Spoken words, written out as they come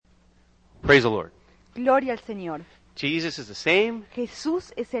Praise the Lord. Gloria al Señor. Jesus is the same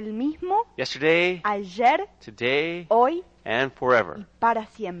Jesús es el mismo yesterday, ayer, today, hoy and y forever. para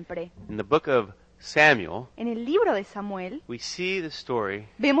siempre. In the book of Samuel, En el libro de Samuel we see the story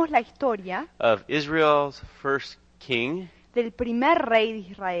vemos la historia of Israel's first king del primer rey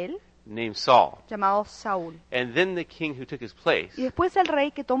de Israel named Saul, llamado Saúl and then the king who took his place, y después el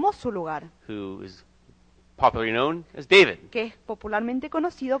rey que tomó su lugar, who is popularly known as David, que es popularmente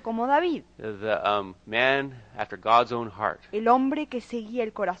conocido como David, the man after God's own heart. el hombre que seguía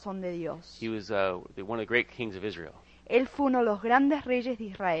el corazón de Dios. He was one of the great kings of Israel. Él fue uno de los grandes reyes de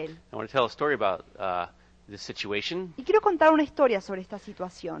Israel. I want to tell a story about this situation Y quiero contar una historia sobre esta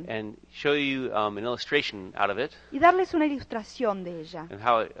situación and show you an illustration out of it y darles una ilustración de ella and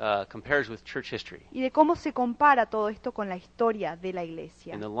how it compares with church history y de cómo se compara todo esto con la historia de la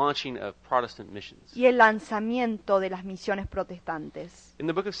iglesia and the launching of Protestant missions. y el lanzamiento de las misiones protestantes. In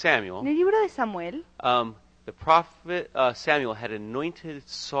the book of En Samuel, el libro de Samuel, the prophet Samuel had anointed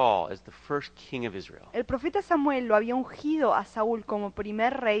Saul as the first king of Israel. el profeta Samuel lo había ungido a Saúl como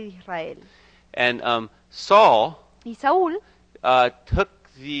primer rey de Israel. And Saul Y Saúl took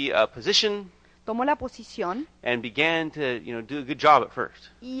the position tomó la posición and began to, do a good job at first.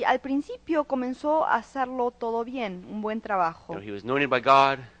 y al principio comenzó a hacerlo todo bien, un buen trabajo. He was anointed by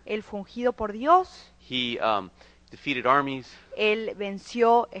God. Él fue ungido por Dios, He defeated armies. él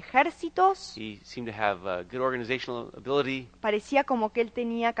venció ejércitos, He seemed to have good organizational ability, parecía como que él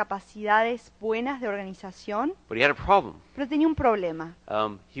tenía capacidades buenas de organización, but he had a problem. pero tenía un problema.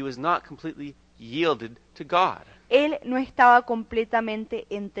 He was not completely yielded to God. Él no estaba completamente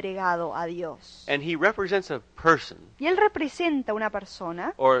entregado a Dios. And he represents a person, Y él representa una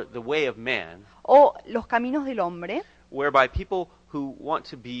persona, or the way of man, o los caminos del hombre, whereby people who want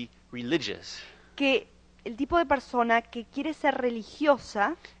to be religious que el tipo de persona que quiere ser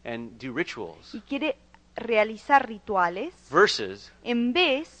religiosa and do rituals y quiere realizar rituales, versus en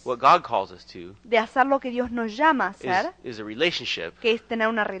vez what God calls us to de hacer lo que Dios nos llama a hacer, is a relationship que es tener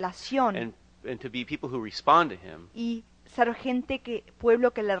una relación and to be people who respond to him y ser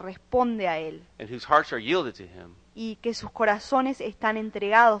pueblo que le responde a Él and whose hearts are yielded to him y que sus corazones están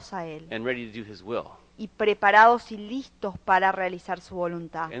entregados a Él and ready to do his will. y preparados y listos para realizar su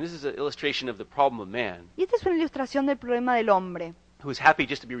voluntad. And this is an illustration of the problem of man, Y esta es una ilustración del problema del hombre, who is happy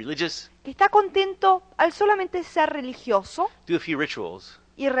just to be religious, que está contento al solamente ser religioso do a few rituals,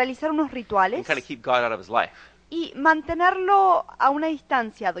 y realizar unos and rituales kind of keep God out of his life, y mantenerlo a una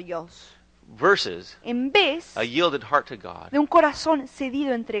distancia de Dios, versus en vez a yielded heart to God, de un corazón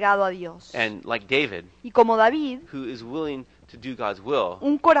cedido, entregado a Dios. and like David, Y como David, who is willing to do God's will.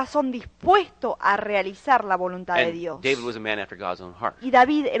 un corazón dispuesto a realizar la voluntad de And Dios. David was a man after God's own heart. Y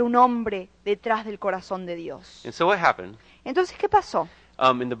David era un hombre detrás del corazón de Dios. And so what happened Entonces, ¿qué pasó?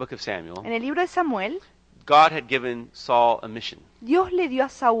 in the book of En Samuel? el libro de Samuel, God had given Saul a mission, Dios le dio a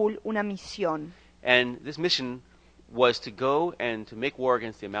Saúl una misión. and this mission was to go and to make war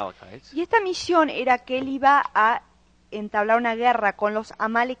against the Amalekites, Y esta misión era que él iba a entablar una guerra con los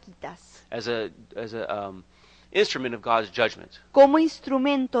amalequitas as a instrument of God's judgment como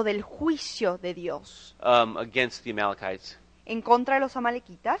instrumento del juicio de Dios against the Amalekites, en contra de los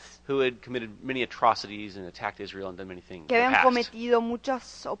amalequitas who had committed many atrocities and attacked Israel and done many things que in the habían past. cometido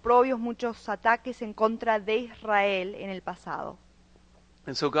muchos oprobios, muchos ataques en contra de Israel en el pasado.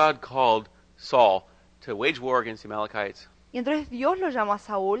 And so God called Saul to wage war against the Amalekites, Y entonces Dios lo llamó a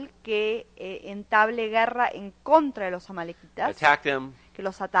Saúl que entable guerra en contra de los amalequitas, attack them, que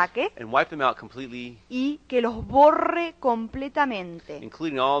los ataque and wipe them out completely, y que los borre completamente,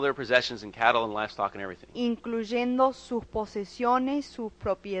 including all their possessions and cattle and livestock and everything. incluyendo sus posesiones, sus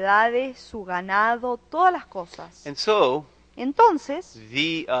propiedades, su ganado, todas las cosas. And so Entonces,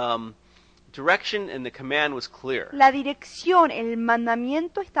 the direction and the command was clear. la dirección, el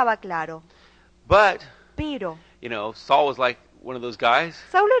mandamiento estaba claro, But, pero Saul was like one of those guys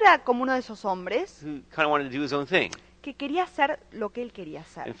Saúl era como uno de esos hombres who kind of wanted to do his own thing que quería hacer lo que él quería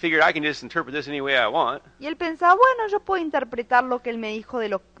hacer. and figured I can just interpret this any way I want. Y él pensaba, bueno, yo puedo interpretar lo que él me dijo de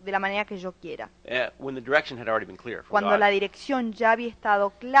la manera que yo quiera, When the direction had already been clear from cuando God. la dirección ya había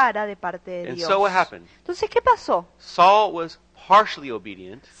estado clara de parte de And Dios. so what happened? Entonces, ¿qué pasó? Saul was partially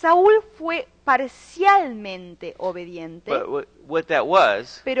obedient, Saúl fue parcialmente obediente, but what that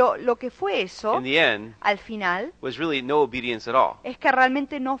was, pero lo que fue eso, in the end, al final, was really no obedience at all. es que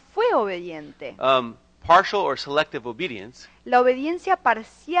realmente no fue obediente. Partial or selective obedience La obediencia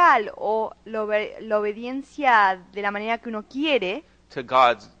parcial o la obediencia de la manera que uno quiere to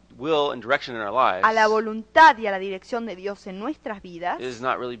God's will and direction in our lives a la voluntad y a la dirección de Dios en nuestras vidas is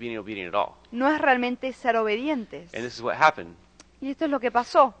not really being obedient at all. no es realmente ser obedientes. And this is what happened. Y esto es lo que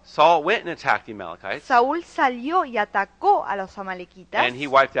pasó. Saul went and attacked the Amalekites, Saúl salió y atacó a los amalequitas and he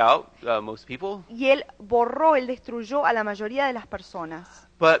wiped out most people. y él borró, él destruyó a la mayoría de las personas.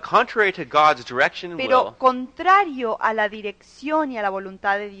 But contrary to God's direction and Pero will, contrario a la dirección y a la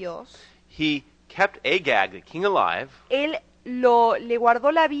voluntad de Dios, he kept Agag, the king, alive, él le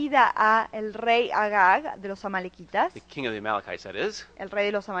guardó la vida a el rey Agag de los amalequitas, the king of the Amalekites, that is, el rey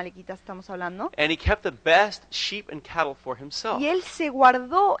de los amalequitas estamos hablando, and he kept the best sheep and cattle for himself. y él se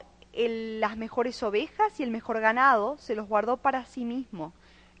guardó las mejores ovejas y el mejor ganado, se los guardó para sí mismo.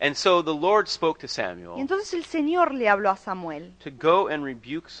 And so the Lord spoke to Y Samuel entonces el Señor le habló a Samuel to go and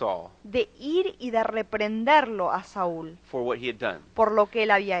rebuke Saul de ir y de reprenderlo a Saúl for what he had done. por lo que él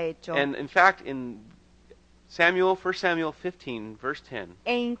había hecho. And in fact, in 1 Samuel 15, verse 10,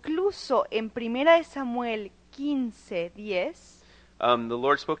 E incluso en 1 de Samuel 15:10, the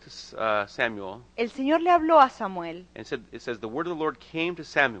Lord spoke to Samuel el Señor le habló a Samuel and said, it says, the word of the Lord came to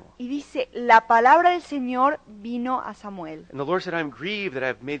Samuel. y dice, la palabra del Señor vino a Samuel. And the Lord said, I am grieved that I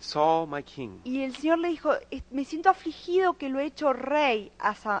have made Saul my king, Y el Señor le dijo, me siento afligido que lo he hecho rey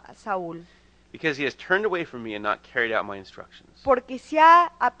a Saúl, because he has turned away from me and not carried out my instructions. porque se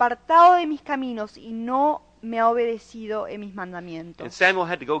ha apartado de mis caminos y no me ha obedecido en mis And mandamientos. Samuel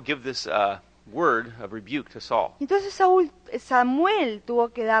had to go give this word of rebuke to Saul. Entonces Samuel tuvo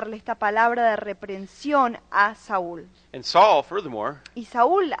que darle esta palabra de reprensión a Saúl. And Saul, furthermore, Y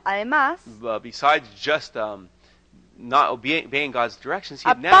Saúl, además, besides just not obeying God's directions,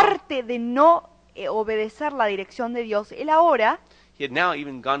 aparte de no obedecer la dirección de Dios, él ahora, he had now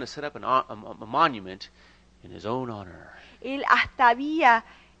even gone to set up a monument in his own honor. él hasta había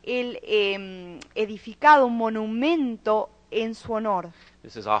edificado un monumento en su honor.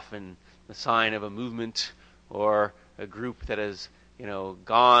 This is often the sign of a movement or a group that has,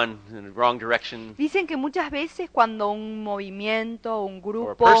 gone in the wrong direction, Dicen que muchas veces cuando un movimiento, un or a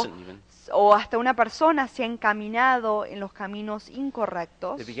grupo person even, o hasta una persona se ha encaminado en los caminos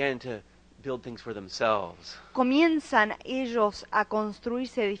incorrectos, they began to build things for themselves. comienzan ellos a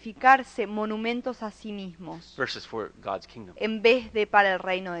construirse, edificarse monumentos a sí mismos, Versus for God's kingdom. en vez de para el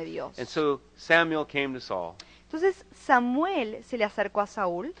reino de Dios. And so Samuel came to Saul Entonces Samuel se le acercó a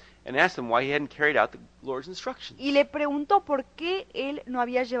Saúl and asked him why he hadn't carried out the Lord's instructions. y le preguntó por qué él no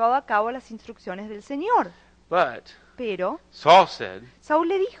había llevado a cabo las instrucciones del Señor. But Pero Saul said, Saúl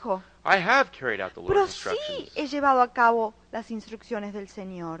le dijo, I have carried out the pero Lord's sí instructions. he llevado a cabo las instrucciones del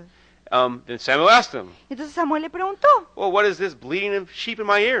Señor. Then Samuel asked him, Entonces Samuel le preguntó, well, what is this bleating of sheep in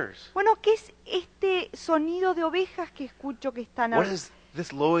my ears? bueno, ¿qué es este sonido de ovejas que escucho que están What is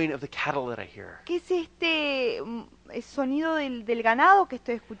this lowing of the cattle that I hear? ¿Qué es este sonido del ganado que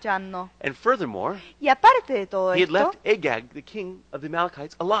estoy escuchando? And furthermore, Y aparte de todo he had esto, left Agag, the king of the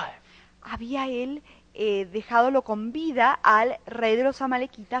Amalekites, alive. había él dejadolo con vida al rey de los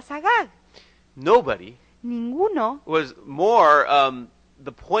amalequitas, Agag. Nobody Ninguno, was more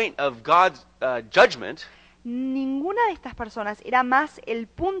the point of God's judgment ninguna de estas personas era más el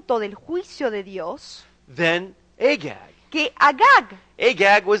punto del juicio de Dios than Agag. que Agag.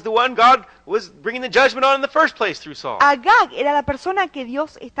 Agag was the one God was bringing the judgment on in the first place through Saul. Agag era la persona que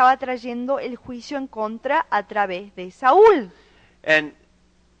Dios estaba trayendo el juicio en contra a través de Saúl. And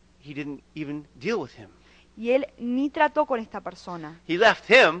he didn't even deal with him. Y él ni trató con esta persona. He left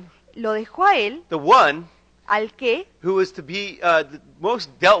him, Lo dejó a él, the one al que who was to be the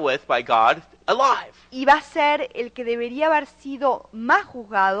most dealt with by God, alive. iba a ser el que debería haber sido más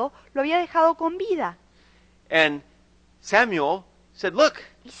juzgado, lo había dejado con vida. And Samuel said, look,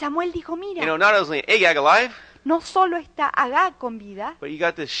 Y Samuel dijo, mira, not only Agag alive, no solo está Agag con vida, but you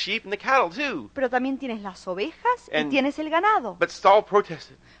got the sheep and the cattle too. pero también tienes las ovejas y And- tienes el ganado. But Saul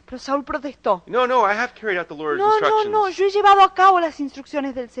protested. Pero Saúl protestó. No, I have carried out the Lord's No, instructions. yo he llevado a cabo las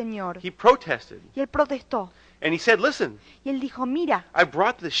instrucciones del Señor. He protested. Y él protestó. And he said, listen, Y él dijo, mira, I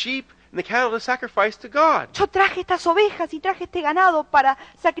brought the sheep and the cattle to sacrifice to God. yo traje estas ovejas y traje este ganado para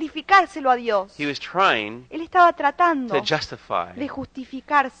sacrificárselo a Dios. He was trying Él estaba tratando to justify de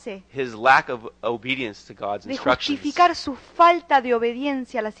justificarse, his lack of obedience to God's de instructions justificar su falta de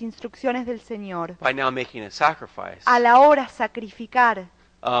obediencia a las instrucciones del Señor, by now making a sacrifice a la hora sacrificar,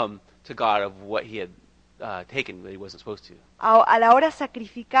 to God of what he had taken that he wasn't supposed to. a la hora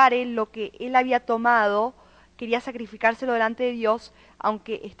sacrificar él lo que él había tomado, quería sacrificárselo delante de Dios,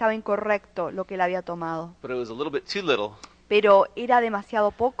 aunque estaba incorrecto lo que él había tomado. But it was a little bit too little Pero era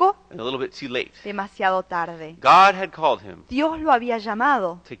demasiado poco, and a little bit too late. demasiado tarde. God had called him Dios lo había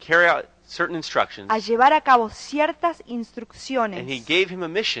llamado to carry out certain instructions, a llevar a cabo ciertas and he instrucciones gave him a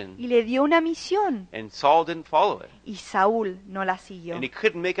mission, y le dio una misión and Saul didn't follow it. y Saúl no la siguió. And he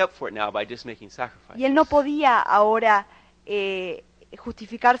couldn't make up for it now by just making sacrifices. Y él no podía ahora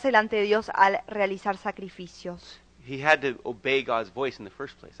justificarse delante de Dios al realizar sacrificios. He had to obey God's voice in the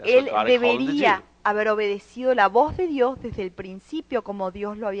first place. That's Él what God had called him to debería do. haber obedecido la voz de Dios desde el principio como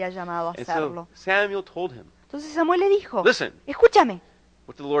Dios lo había llamado a And so hacerlo. Samuel told him, Entonces Samuel le dijo, listen, escúchame,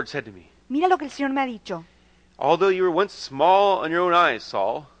 what the Lord said to me. mira lo que el Señor me ha dicho. Although you were once small in your own eyes,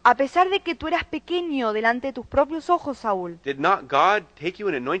 Saul, A pesar de que tú eras pequeño delante de tus propios ojos, Saúl, did not God take you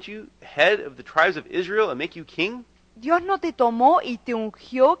and anoint you head of the tribes of Israel and make you king? Dios no te tomó y te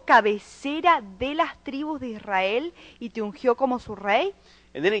ungió cabecera de las tribus de Israel y te ungió como su rey.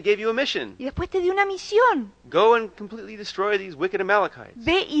 And then he gave you a mission. Y después te dio una misión. Go and completely destroy these wicked Amalekites.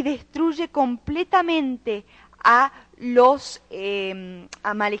 Ve y destruye completamente a los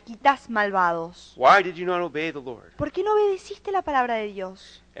amalequitas malvados. Why did you not obey the Lord? ¿Por qué no obedeciste la palabra de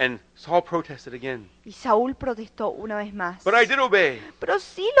Dios? And Saul protested again. Y Saúl protestó una vez más. But I did obey. Pero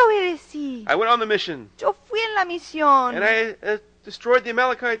sí lo obedecí. I went on the mission. Yo fui en la misión. And I destroyed the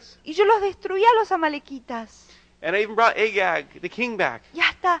Amalekites. Y yo los destruí a los amalequitas. And I even brought Agag, the king, back. Y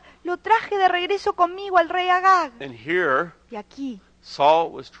hasta lo traje de regreso conmigo al rey Agag. And here, Y aquí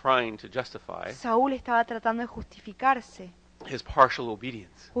Saul was trying to justify Saúl estaba tratando de justificarse, his partial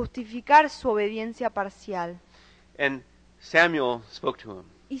obedience. justificar su obediencia parcial. And Samuel spoke to him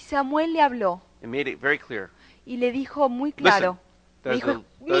Y Samuel le habló and made it very clear. y le dijo muy claro, le Does dijo,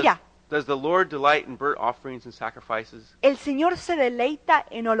 mira, does the Lord delight in burnt offerings and sacrifices ¿el Señor se deleita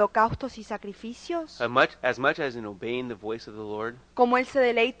en holocaustos y sacrificios? as much as in obeying the voice of the Lord? Como Él se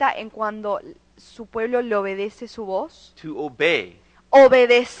deleita en cuando su pueblo le obedece su voz. To obey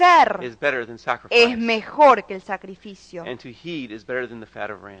Obedecer is better than es sacrifice. mejor que el sacrificio. And to heed is better than the fat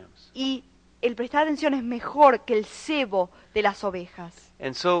of rams. Y el prestar atención es mejor que el cebo de las ovejas.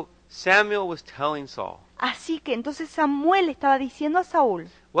 And so Samuel was telling Saul Así que entonces Samuel estaba diciendo a Saúl,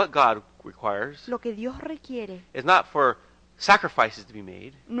 what God requires lo que Dios requiere is not for sacrifices to be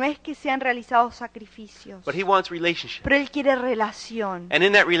made, no es que sean realizados sacrificios, but he wants relationship. pero Él quiere relación. And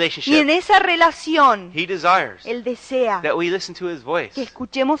in that Y en relationship, esa relación, he desires Él desea that we listen to his voice, que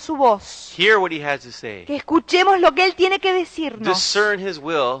escuchemos su voz, hear what he has to say, que escuchemos lo que Él tiene que decirnos, discern his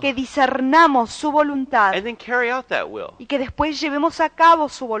will, que discernamos su voluntad and then carry out that will. y que después llevemos a cabo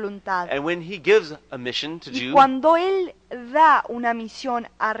su voluntad. And when he gives a mission to Y do, cuando Él da una misión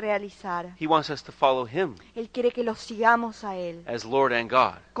a realizar, he wants us to follow him Él quiere que lo sigamos a Él as Lord and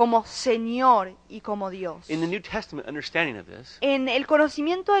God. como Señor y como Dios. In the New Testament understanding of this, En el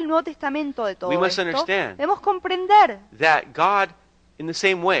conocimiento del Nuevo Testamento de todo We must esto, understand debemos comprender that God, in the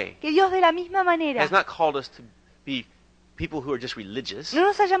same way, que Dios de la misma manera has not called us to be people who are just religious no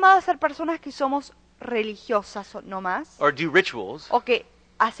nos ha llamado a ser personas que somos religiosas no más, or do rituals o que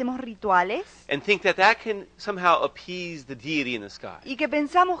hacemos rituales, and think that that can somehow appease the deity in the sky. y que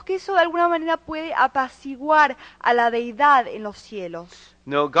pensamos que eso de alguna manera puede apaciguar a la deidad en los cielos.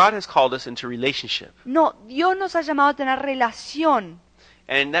 No, God has called us into relationship. No, Dios nos ha llamado a tener relación,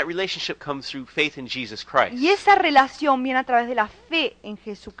 And that relationship comes through faith in Jesus Christ, y esa relación viene a través de la fe en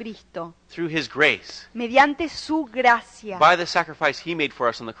Jesucristo, through his grace, mediante su gracia, by the sacrifice he made for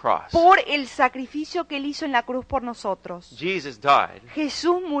us on the cross. por el sacrificio que Él hizo en la cruz por nosotros. Jesus died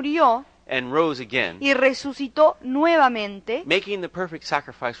Jesús murió and rose again, y resucitó nuevamente, making the perfect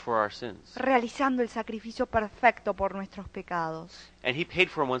sacrifice for our sins. realizando el sacrificio perfecto por nuestros pecados. And he paid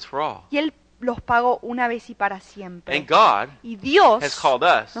for them once for all. Y Él los pagó una vez y para siempre. And God Y Dios has called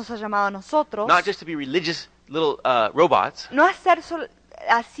us nos ha llamado a nosotros not just to be religious little robots, no a ser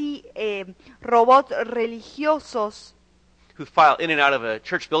así robots religiosos who file in and out of a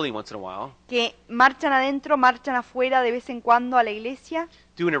church building once in a while, que marchan adentro, marchan afuera de vez en cuando a la iglesia,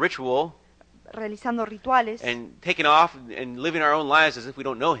 doing a ritual realizando rituales. and taking off and living our own lives as if we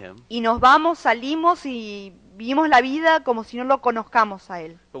don't know him. Y nos vamos, salimos y vivimos la vida como si no lo conozcamos a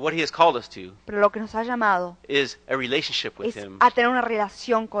Él. But what he has called us to Pero lo que nos ha llamado is a relationship with es him a tener una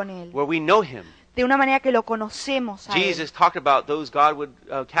relación con Él, where we know him. de una manera que lo conocemos a Él. Jesus talked about those God would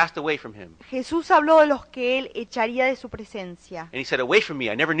cast away from him. Jesús habló de los que Él echaría de su presencia. And he said, away from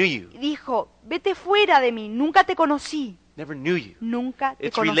me, I never knew you. Y dijo, vete fuera de mí, nunca te conocí. Never knew you. Nunca te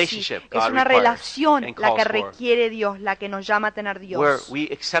It's conocí. relationship Es God una requires relación and la que calls for. requiere Dios, la que nos llama a tener Where Dios. we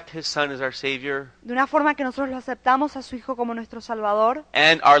accept his son as our Savior De una forma que nosotros lo aceptamos a su Hijo como nuestro Salvador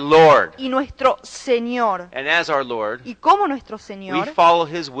and our Lord. y nuestro Señor. And as our Lord, Y como nuestro we Señor, follow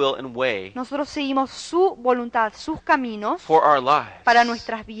his will and way nosotros seguimos su voluntad, sus caminos for our lives. para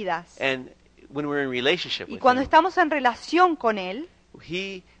nuestras vidas. And when we're in relationship Y with cuando him, estamos en relación con Él,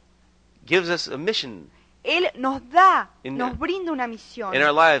 he gives us a mission Él nos da, In nos the- brinda una misión. in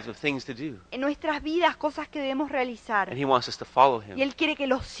our lives of things to do. En nuestras vidas, cosas que debemos realizar. And He wants us to follow Y Him Él quiere que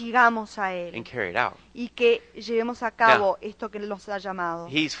los sigamos a and Él. carry it out. Y que llevemos a cabo esto que Él nos ha llamado.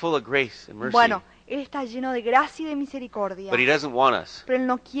 He's full of grace and mercy, Bueno, Él está lleno de gracia y de misericordia. but He doesn't want us Pero Él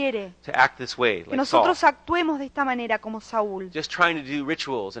no quiere to act this way que like Saul, nosotros actuemos de esta manera como Saúl. just trying to do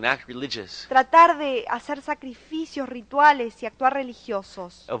rituals and act religious, Tratar de hacer sacrificios, rituales y actuar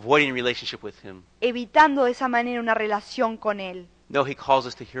religiosos, avoiding relationship with Him. evitando de esa manera una relación con Él. No, He calls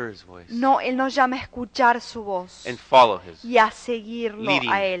us to hear His voice No, Él nos llama a escuchar su voz and follow His y a seguirlo leading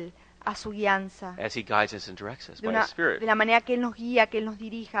a Él, a su guianza, as He guides us and directs us de, by His de Spirit. la manera que Él nos guía, que Él nos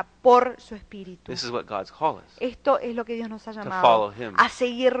dirija por su Espíritu. This is what God's called us, Esto es lo que Dios nos ha follow llamado, Him. a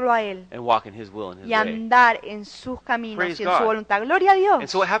seguirlo a Él and walk in His will and His y way. andar en sus caminos Praise y en su God. voluntad. Gloria a And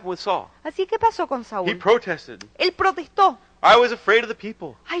Dios. so what happened with Saul? Así que pasó con He Saúl. protested. Él protestó. I was afraid of the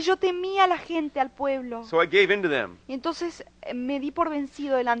people, Ay, yo temía a la gente, al pueblo. so I gave in to them. Y entonces me di por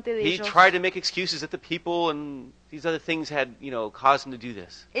vencido delante de He ellos. tried to make excuses that the people and these other things had, caused him to do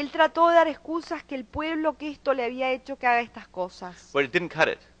this. Él trató de dar excusas que el pueblo, que esto le había hecho que haga estas cosas. But it didn't cut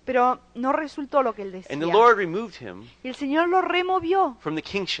it. Pero no resultó lo que él decía. And the Lord removed him Y el Señor lo removió from the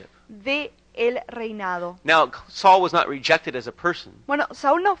kingship. de el reinado. Now, Saul was not rejected as a person. Bueno,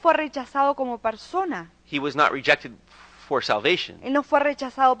 Saúl no fue rechazado como persona. He was not rejected for salvation. Él no fue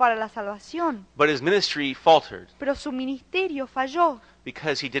rechazado para la salvación. But his ministry faltered Pero su ministerio falló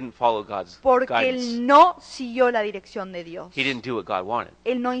because he didn't follow God's porque guidance. él no siguió la dirección de Dios. He didn't do what God wanted.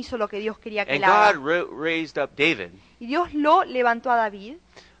 Él no hizo lo que Dios quería que And él haga. God raised up David, Y Dios lo levantó a David,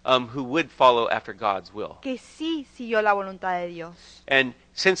 who would follow after God's will. que sí siguió la voluntad de Dios. And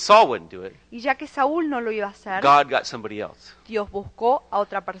since Saul wouldn't do it, Y ya que Saúl no lo iba a hacer, God got somebody else Dios buscó a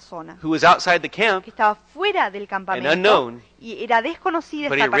otra persona who was outside the camp, que estaba fuera del and campamento unknown, y era desconocida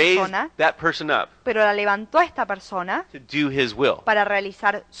but he esta raised persona, that person up pero la levantó a esta persona to do his will. para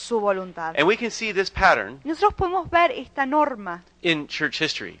realizar su voluntad. And we can see this pattern Y nosotros podemos ver esta norma in church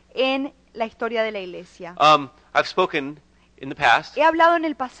history. en la historia de la iglesia. I've spoken in the past He hablado en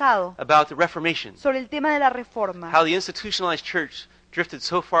el pasado about the Reformation, sobre el tema de la reforma, how the institutionalized church drifted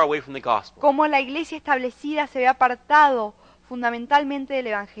so far away from the gospel. cómo la iglesia establecida se había apartado fundamentalmente del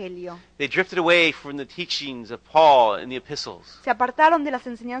Evangelio. They drifted away from the teachings of Paul in the epistles, Se apartaron de las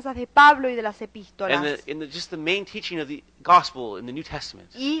enseñanzas de Pablo y de las and epístolas just the main teaching of the gospel in the New Testament.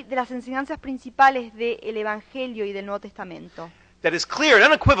 y de las enseñanzas principales del Evangelio y del Nuevo Testamento. That is clear and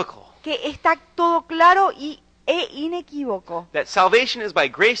unequivocal Que está todo claro e inequívoco. that salvation is by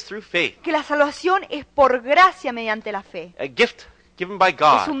grace through faith, Que la salvación es por gracia mediante la fe. a gift given by Es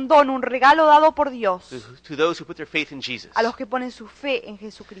God un don, un regalo dado por Dios to those who put their faith in Jesus. a los que ponen su fe en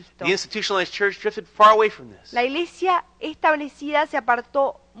Jesucristo. The institutionalized church drifted far away from this La iglesia establecida se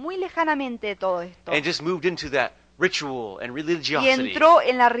apartó muy lejanamente de todo esto and just moved into that ritual and y religiosity. entró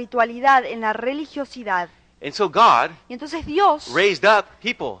en la ritualidad, en la religiosidad. And so God Y entonces Dios raised up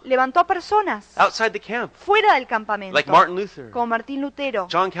people levantó a personas outside the camp, fuera del campamento, like Martin Luther, como Martín Lutero,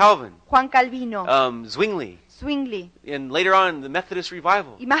 John Calvin, Juan Calvino, Zwingli, Zwingli and later on the Methodist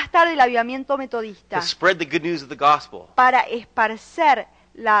revival, y más tarde el avivamiento metodista, to spread the good news of the gospel. para esparcer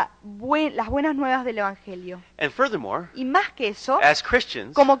las buenas nuevas del Evangelio. And furthermore, Y más que eso, as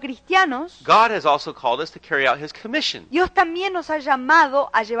Christians, como cristianos, God has also called us to carry out His commission. Dios también nos ha llamado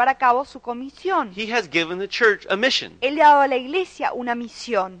a llevar a cabo su comisión. He has given the church a mission, Él le ha dado a la iglesia una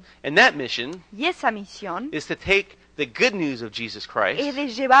misión. and that mission Y esa misión is to take the good news of Jesus es Christ de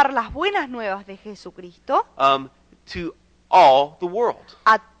llevar las buenas nuevas de Jesucristo to all the world.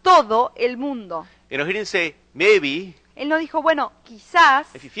 a todo el mundo. He didn't say maybe Él no dijo, bueno,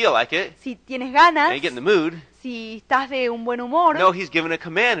 quizás, if you feel like it si tienes ganas, and you get in the mood. si estás de un buen humor. No, He's given a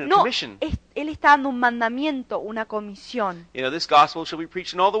command and a No, commission. Él está dando un mandamiento, una comisión. This gospel shall be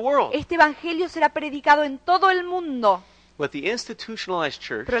preached in all the world. Este evangelio será predicado en todo el mundo. But the institutionalized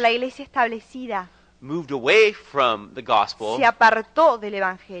church Pero la iglesia establecida moved away from the gospel, se apartó del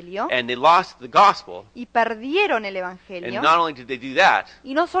evangelio and they lost the gospel. y perdieron el And evangelio. not only did they do that,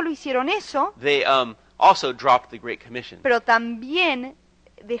 Y no solo hicieron eso, they also dropped the Great Commission. pero también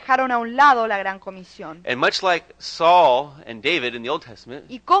dejaron a un lado la gran comisión. And much like Saul and David in the Old Testament,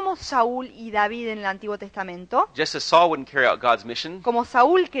 Y como Saúl y David en el Antiguo Testamento, just as Saul wouldn't carry out God's mission, como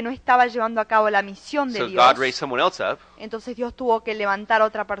Saúl que no estaba llevando a cabo la misión de so Dios, God raised someone else up. entonces Dios tuvo que levantar a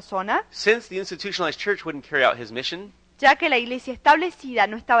otra persona, Since the institutionalized church wouldn't carry out His mission, ya que la iglesia establecida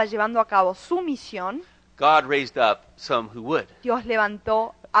no estaba llevando a cabo su misión, God raised up some who would. Dios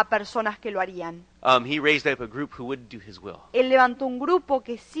levantó a personas que lo harían. he raised up a group who would do his will. Él levantó un grupo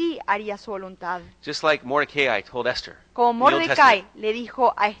que sí haría su voluntad. Just like Mordecai told Esther. Como in the Old Mordecai Testament, le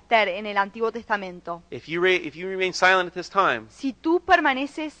dijo a Esther en el Antiguo Testamento, if you remain silent at this time, si tú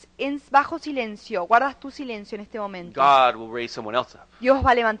permaneces bajo silencio, guardas tu silencio en este momento, God will raise someone else up. Dios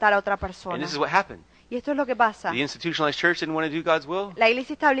va a levantar a otra And persona. this is what happened. Y esto es lo que pasa. The institutionalized church didn't want to do God's will, La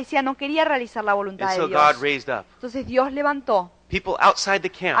iglesia establecida no quería realizar la voluntad and de so God Dios. raised up Entonces Dios levantó people outside the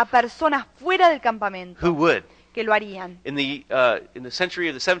a camp personas fuera del campamento who would. que lo harían. In the century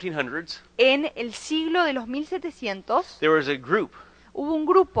of the 1700s, En el siglo de los 1700 there was a group hubo un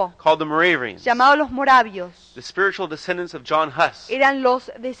grupo called the Moravians, llamado los moravios. the spiritual descendants of John Huss, Eran los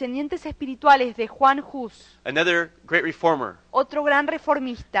descendientes espirituales de Juan Hus, another great reformer, otro gran a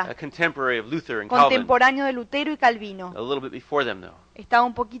reformista, contemporary of Luther and Calvin, contemporáneo de Lutero y Calvino. a little bit before them though. Estaba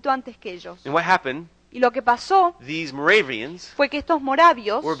un poquito antes que ellos. And what happened? Y lo que pasó These Moravians fue que estos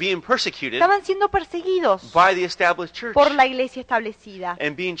moravios were being persecuted estaban siendo perseguidos by the established church por la iglesia establecida.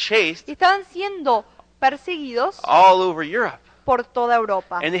 and being chased Y estaban siendo perseguidos all over Europe. por toda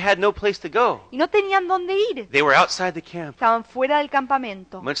Europa. And they had no place to go. Y no tenían dónde ir. They were outside the camp, Estaban fuera del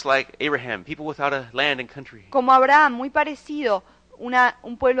campamento. much like Abraham, people without a land and country. Como Abraham, muy parecido,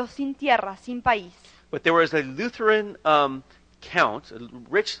 un pueblo sin tierra, sin país. But there was a Lutheran count, a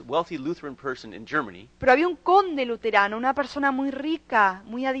rich, wealthy Lutheran person in Germany, Pero había un conde luterano, una persona muy rica,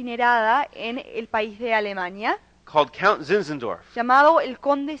 muy adinerada en el país de Alemania, called Count Zinzendorf, llamado el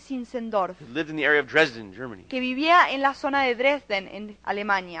conde Zinzendorf, who lived in the area of Dresden, Germany. que vivía en la zona de Dresden, en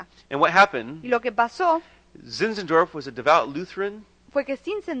Alemania. And what happened, Y lo que pasó Zinzendorf was a devout Lutheran, fue que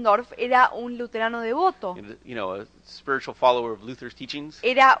Zinzendorf era un luterano devoto, you know, a spiritual follower of Luther's teachings,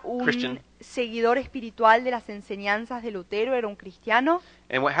 era un Christian. seguidor espiritual de las enseñanzas de Lutero, era un cristiano.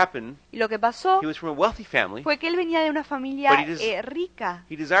 And what happened, Y lo que pasó he was from a wealthy family, fue que él venía de una familia But rica,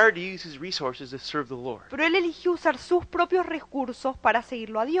 he desired to use his resources to serve the Lord. pero él eligió usar sus propios recursos para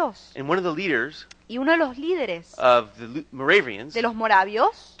seguirlo a Dios. And one of the leaders Y uno de los líderes of the Moravians de los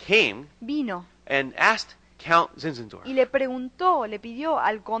moravios came vino and asked Count Zinzendorf y le preguntó, le pidió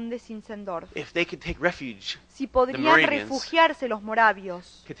al conde Zinzendorf if they could take refuge, si podrían Moravians refugiarse los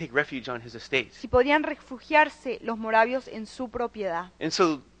moravios, could take refuge on his estate. si podrían refugiarse los moravios en su propiedad. And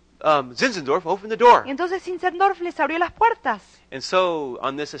so Zinzendorf opened the door. Y entonces Zinzendorf les abrió las puertas. And so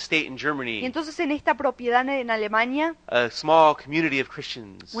on this estate in Y Germany, entonces en esta propiedad en Alemania, a small community of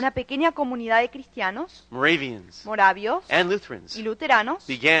Christians, una pequeña comunidad de cristianos, Moravians, moravios and Lutherans y luteranos,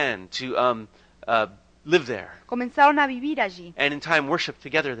 began to live there comenzaron a vivir allí. and in time worship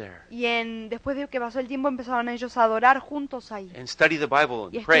together there Y después de que pasó el tiempo empezaron ellos a adorar juntos ahí. and study the Bible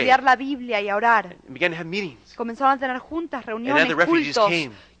Y a and pray estudiar la Biblia y a orar. and began to have meetings. Comenzaron a tener juntas, reuniones, other refugees cultos.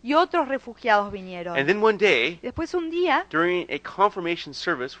 came. Y otros refugiados vinieron. And then one day, Después un día, during a confirmation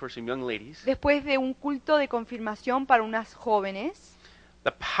service for some young ladies, después de un culto de confirmación para unas jóvenes,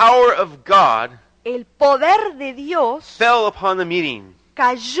 the power of God el poder de Dios fell upon the meeting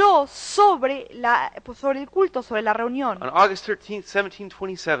cayó sobre el culto, sobre la reunión. on August 13th,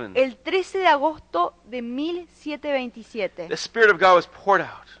 1727. El 13 de agosto de 1727. The Spirit of God was poured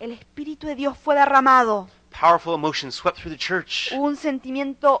out. El Espíritu de Dios fue derramado. Powerful emotions swept through the church. Hubo un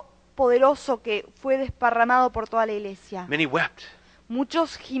sentimiento poderoso que fue desparramado por toda la iglesia. Many wept,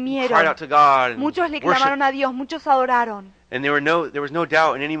 Muchos cried gimieron, out to God, and muchos le worshiped. clamaron a Dios, muchos adoraron. And there was no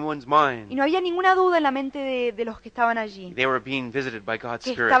doubt in anyone's Y mind no había ninguna duda en la mente de los que estaban allí, they were being visited by God's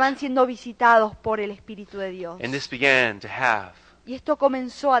que Spirit. estaban siendo visitados por el Espíritu de Dios. And this began to have Y esto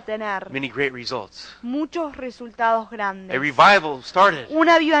comenzó a tener many great results. muchos resultados A grandes. revival started. Un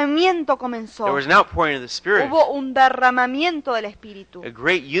avivamiento comenzó. There was an outpouring of the Spirit. Hubo un derramamiento del Espíritu. A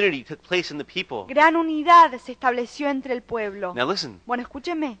great unity took place in the people. Gran unidad se estableció entre el pueblo. Now listen, Bueno,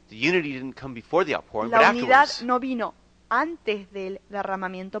 escúchenme. the unity didn't come before the outpouring, but La unidad afterwards. no vino antes del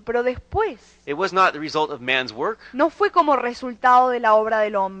derramamiento, pero después. It was not the result of man's work, No fue como resultado de la obra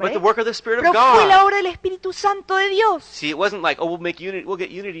del but hombre, the work of the Spirit of pero fue la God. obra del Espíritu Santo de Dios. See, it wasn't like, oh, we'll get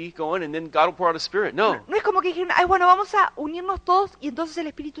unity going, and then God will pour out a Spirit. No, No es como que dijeron, ay, bueno, vamos a unirnos todos y entonces el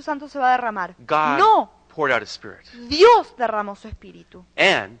Espíritu Santo se va a derramar. God No, poured out a Spirit Dios derramó su Espíritu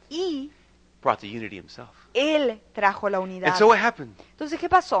and y brought the unity Himself. Él trajo la And unidad. so what happened? Entonces, ¿qué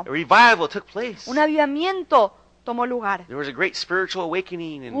pasó? A revival took place. Un avivamiento tomó lugar. There was a great spiritual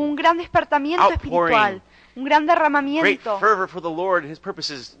awakening Hubo un and gran despertamiento outpouring. espiritual, un gran great derramamiento, fervor for the Lord and His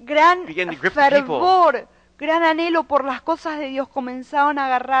purposes. gran began to grip the people. fervor, gran anhelo por las cosas de Dios comenzaron a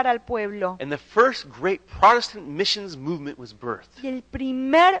agarrar al pueblo. And the first great Protestant missions movement was birthed. Y el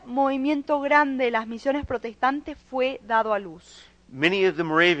primer movimiento grande de las misiones protestantes fue dado a luz. Many of the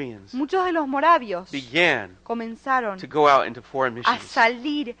Moravians Muchos de los moravios began comenzaron to go out into foreign a missions.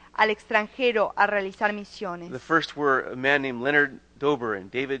 salir al extranjero a realizar The misiones. first were a man named Leonard Dober and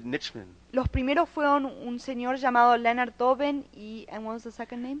David Nitschmann. Los primeros fueron un señor llamado Leonard Doben y and what was the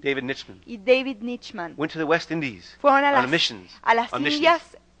second name? David Nitschmann Y David Nitschmann. went to the West Indies Fueron a on las missions, on missions,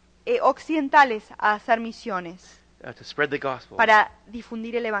 Indias occidentales a hacer misiones to spread the gospel. para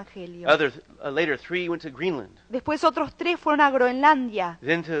difundir el evangelio. Later, 3 went to Greenland, Después otros 3 fueron a Groenlandia.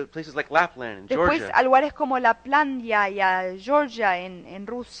 then to places like Lapland and Después Georgia. a lugares como Laplandia y a Georgia en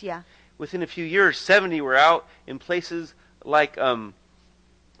Rusia. Within a few years, 70 were out in places like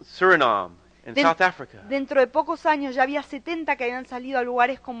Suriname and Den- South Africa, Dentro de pocos años ya había 70 que habían salido a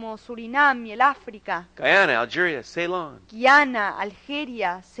lugares como Surinam y el África, Guyana, Algeria, Ceylon. Guiana,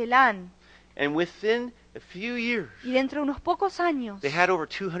 Algeria, Ceilán. And within a few years, Y dentro de unos pocos años they had over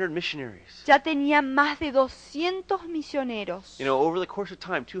 200 missionaries. ya tenían más de 200 misioneros. Over the course of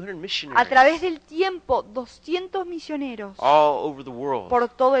time, 200 A missionaries través del tiempo, 200 misioneros all over the world. por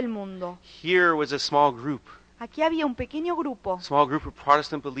todo el mundo. Here was a small group Aquí había un pequeño grupo, of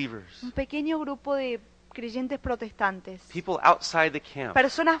Protestant believers, un pequeño grupo de creyentes protestantes, people outside the camp.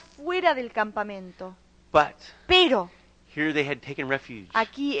 personas fuera del campamento. But Pero here they had taken refuge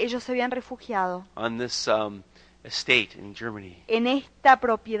aquí ellos se habían refugiado on this estate in Germany. en esta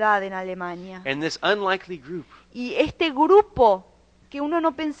propiedad en Alemania. And this unlikely group Y este grupo que uno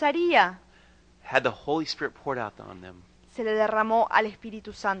no pensaría, had the Holy Spirit poured out on them. se le derramó al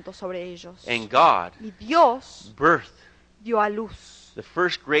Espíritu Santo sobre ellos. And God Y Dios birthed dio a luz the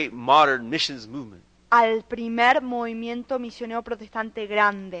first great modern missions movement, al primer movimiento misionero protestante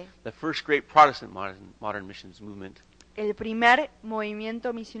grande, the first great Protestant modern missions movement, el primer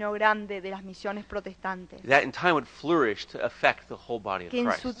movimiento misionero grande de las misiones protestantes, that in time would flourish to affect the whole body of que en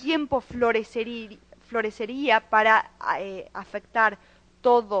su Christ. tiempo florecería para afectar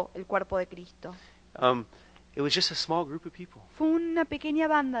todo el cuerpo de Cristo. It was just a small group of people, Fue una pequeña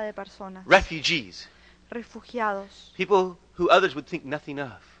banda de personas, refugees, refugiados, people who others would think nothing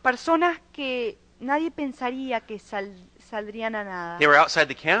of. personas que nadie pensaría que saldrían a nada. They were outside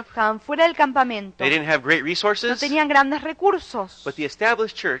the camp. Estaban fuera del campamento, They didn't have great no resources, tenían grandes recursos, but the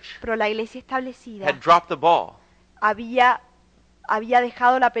established church pero la iglesia establecida had dropped the ball. había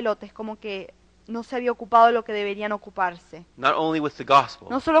dejado la pelota, es como que no se había ocupado de lo que deberían ocuparse. Not only with the gospel,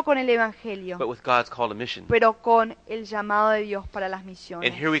 No solo con el Evangelio, but with God's call to mission. pero con el llamado de Dios para las And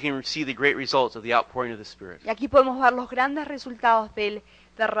misiones. here we can see the great results of the outpouring of the Spirit. Y aquí podemos ver los grandes resultados del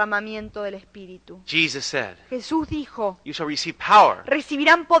derramamiento del Espíritu. Jesus said, Jesús dijo, "You shall receive power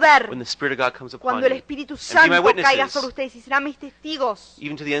recibirán poder when the Spirit of God comes upon cuando el you, Espíritu and be my Santo caiga witnesses, sobre ustedes y serán mis testigos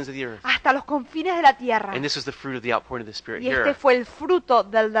even to the ends of the earth." hasta los confines de la tierra. And this is the fruit of the outpouring of the Spirit Y este here. fue el fruto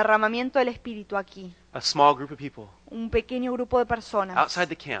del derramamiento del Espíritu aquí. A small group of people Un pequeño grupo de personas outside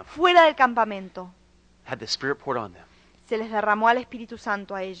the camp fuera del campamento. had the Spirit poured on them, Se les derramó al Espíritu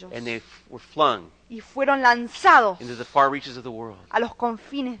Santo a ellos and they were flung y fueron lanzados into the far reaches of the world, a los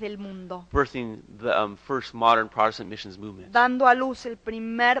confines del mundo, birthing the first modern Protestant missions movement, dando a luz el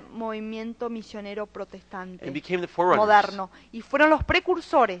primer movimiento misionero and protestante became the forerunners moderno. Y fueron los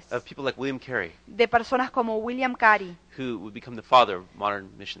precursores of people like William Carey, de personas como William Carey, who would become the father of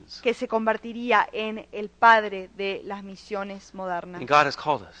modern missions. que se convertiría en el padre de las misiones modernas. And God has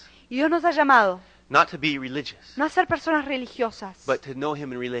called us Y Dios nos ha llamado not to be religious, no a ser personas religiosas, but to know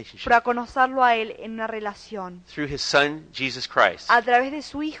Him in relationship pero a conocerlo a Él en una relación, through His Son, Jesus Christ, a través de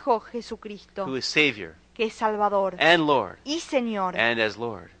su Hijo who Jesucristo, is Savior que es Salvador and Lord, y Señor. and as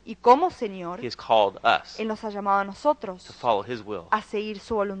Lord, Y como Señor, He has called us Él nos ha llamado a nosotros to follow His will a seguir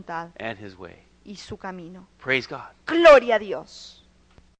su voluntad and His way. y su camino. Praise God. Gloria a Dios.